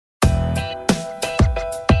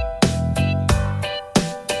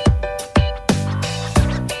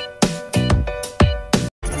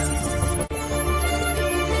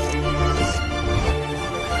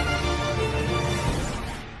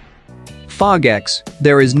FogX,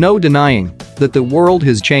 there is no denying that the world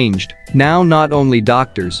has changed. Now not only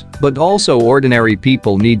doctors, but also ordinary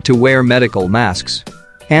people need to wear medical masks.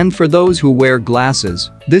 And for those who wear glasses,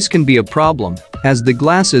 this can be a problem, as the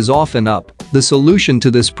glasses often up. The solution to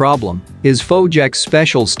this problem is FogX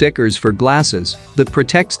special stickers for glasses that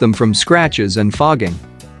protects them from scratches and fogging.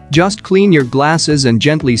 Just clean your glasses and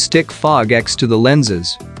gently stick FogX to the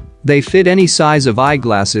lenses. They fit any size of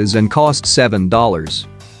eyeglasses and cost $7.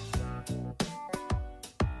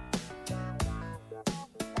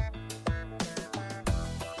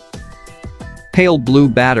 Pale blue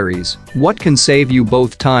batteries. What can save you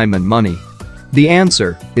both time and money? The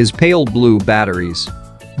answer is pale blue batteries.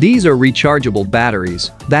 These are rechargeable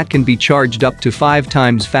batteries that can be charged up to 5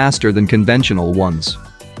 times faster than conventional ones.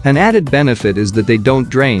 An added benefit is that they don't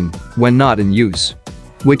drain when not in use,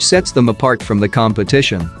 which sets them apart from the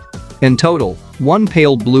competition. In total, one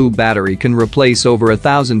pale blue battery can replace over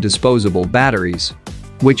 1,000 disposable batteries,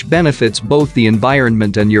 which benefits both the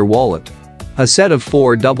environment and your wallet. A set of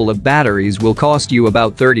 4 double-A batteries will cost you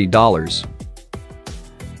about $30.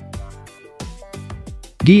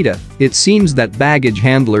 Gita, it seems that baggage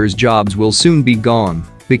handlers' jobs will soon be gone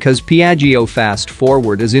because Piaggio Fast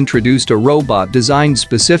Forward has introduced a robot designed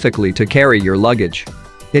specifically to carry your luggage.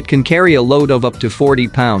 It can carry a load of up to 40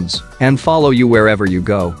 pounds and follow you wherever you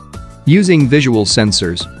go. Using visual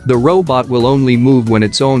sensors, the robot will only move when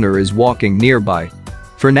its owner is walking nearby.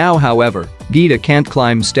 For now, however, Gita can't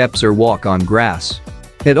climb steps or walk on grass.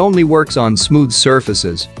 It only works on smooth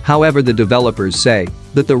surfaces. However, the developers say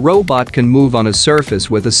that the robot can move on a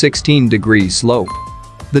surface with a 16-degree slope.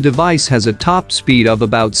 The device has a top speed of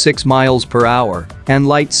about 6 miles per hour, and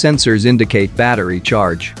light sensors indicate battery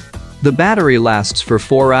charge. The battery lasts for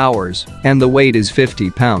 4 hours, and the weight is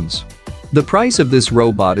 50 pounds. The price of this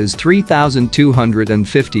robot is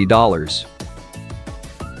 $3,250.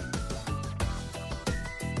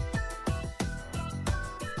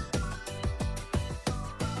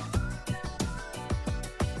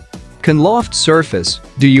 Can Loft Surface,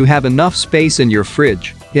 do you have enough space in your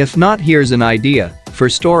fridge? If not, here's an idea for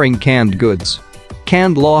storing canned goods.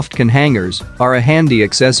 Canned Loft can hangers are a handy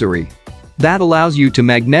accessory that allows you to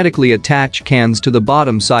magnetically attach cans to the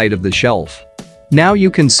bottom side of the shelf. Now you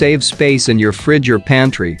can save space in your fridge or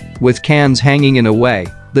pantry with cans hanging in a way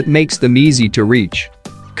that makes them easy to reach.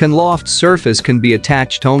 Can Loft Surface can be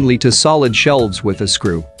attached only to solid shelves with a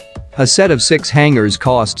screw. A set of 6 hangers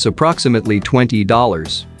costs approximately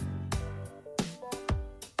 $20.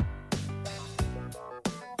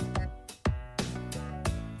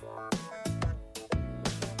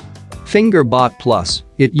 Fingerbot Plus.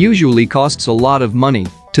 It usually costs a lot of money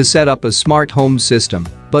to set up a smart home system,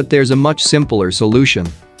 but there's a much simpler solution.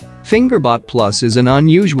 Fingerbot Plus is an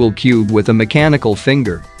unusual cube with a mechanical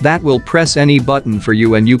finger that will press any button for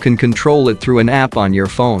you, and you can control it through an app on your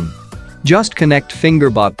phone. Just connect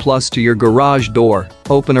Fingerbot Plus to your garage door,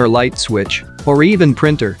 opener, light switch, or even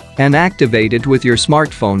printer, and activate it with your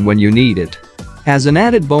smartphone when you need it. As an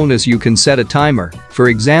added bonus, you can set a timer, for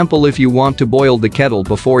example if you want to boil the kettle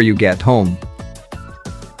before you get home.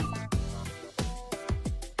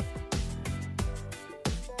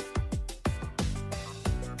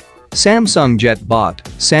 Samsung JetBot.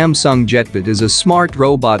 Samsung JetBot is a smart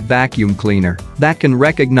robot vacuum cleaner that can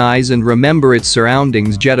recognize and remember its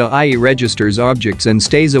surroundings. JetBot registers objects and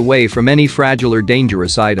stays away from any fragile or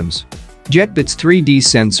dangerous items. JetBot's 3D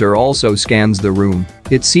sensor also scans the room.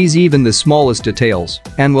 It sees even the smallest details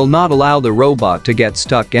and will not allow the robot to get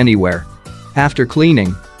stuck anywhere. After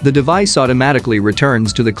cleaning, the device automatically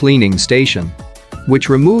returns to the cleaning station, which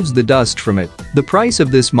removes the dust from it. The price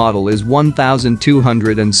of this model is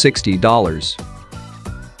 $1,260.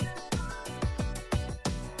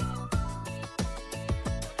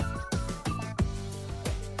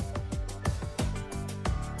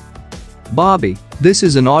 Bobby. This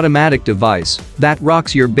is an automatic device that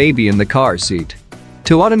rocks your baby in the car seat.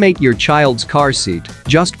 To automate your child's car seat,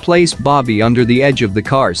 just place Bobby under the edge of the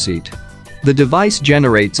car seat. The device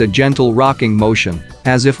generates a gentle rocking motion,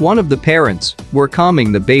 as if one of the parents were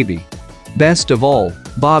calming the baby. Best of all,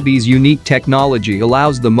 Bobby's unique technology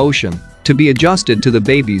allows the motion to be adjusted to the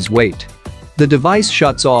baby's weight. The device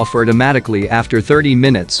shuts off automatically after 30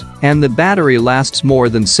 minutes, and the battery lasts more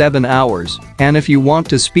than 7 hours. And if you want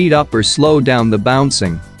to speed up or slow down the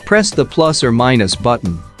bouncing, press the plus or minus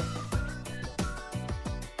button.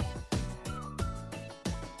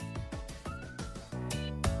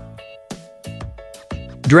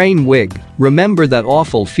 Drain wig. Remember that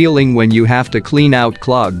awful feeling when you have to clean out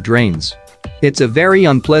clogged drains? It's a very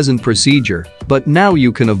unpleasant procedure, but now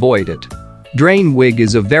you can avoid it. Drain wig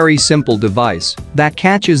is a very simple device that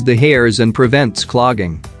catches the hairs and prevents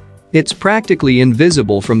clogging. It's practically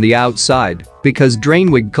invisible from the outside because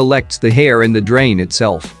DrainWig collects the hair in the drain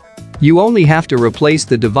itself. You only have to replace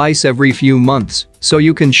the device every few months, so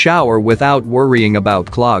you can shower without worrying about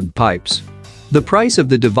clogged pipes. The price of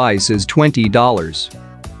the device is $20.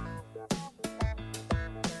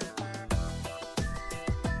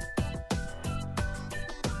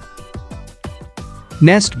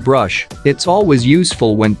 Nest brush. It's always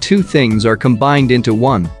useful when two things are combined into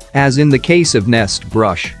one, as in the case of Nest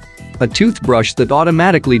brush. A toothbrush that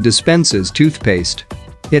automatically dispenses toothpaste.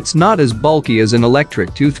 It's not as bulky as an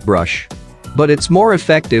electric toothbrush. But it's more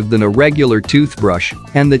effective than a regular toothbrush,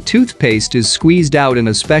 and the toothpaste is squeezed out in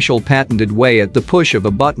a special patented way at the push of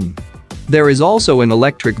a button. There is also an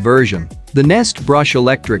electric version, the Nest Brush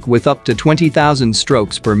Electric, with up to 20,000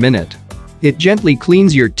 strokes per minute. It gently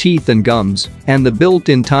cleans your teeth and gums, and the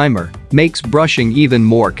built-in timer makes brushing even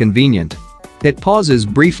more convenient. It pauses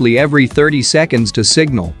briefly every 30 seconds to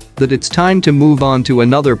signal that it's time to move on to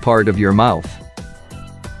another part of your mouth.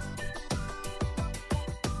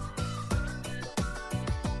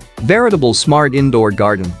 Veritable Smart Indoor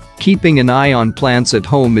Garden. Keeping an eye on plants at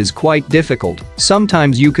home is quite difficult.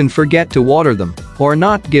 Sometimes you can forget to water them or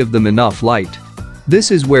not give them enough light.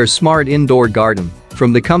 This is where Smart Indoor Garden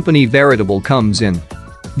from the company Veritable comes in.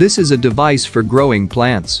 This is a device for growing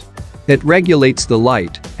plants. It regulates the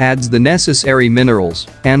light, adds the necessary minerals,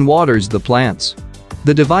 and waters the plants.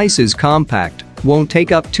 The device is compact, won't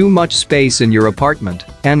take up too much space in your apartment,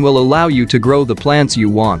 and will allow you to grow the plants you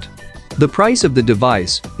want. The price of the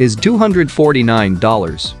device is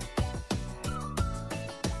 $249.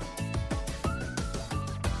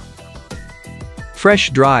 Fresh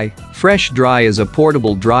Dry. Fresh Dry is a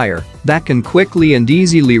portable dryer that can quickly and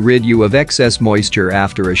easily rid you of excess moisture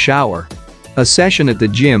after a shower, a session at the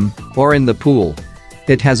gym, or in the pool.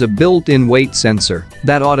 It has a built-in weight sensor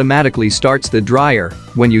that automatically starts the dryer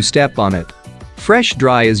when you step on it. Fresh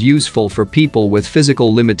Dry is useful for people with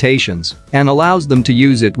physical limitations and allows them to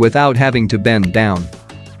use it without having to bend down.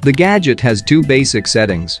 The gadget has two basic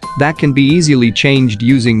settings that can be easily changed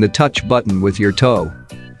using the touch button with your toe.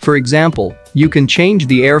 For example, you can change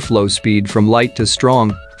the airflow speed from light to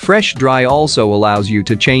strong. Fresh Dry also allows you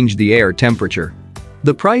to change the air temperature.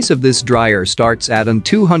 The price of this dryer starts at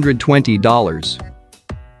 $220.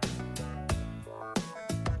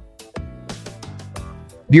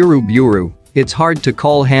 Buru Buru. It's hard to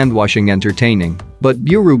call handwashing entertaining, but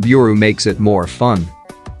Buru Buru makes it more fun.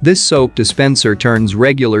 This soap dispenser turns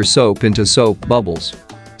regular soap into soap bubbles.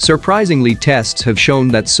 Surprisingly, tests have shown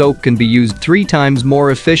that soap can be used 3 times more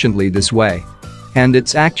efficiently this way. And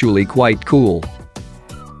it's actually quite cool.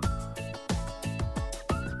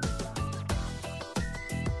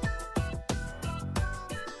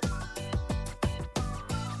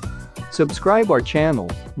 Subscribe our channel.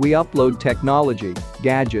 We upload technology,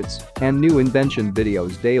 gadgets, and new invention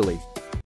videos daily.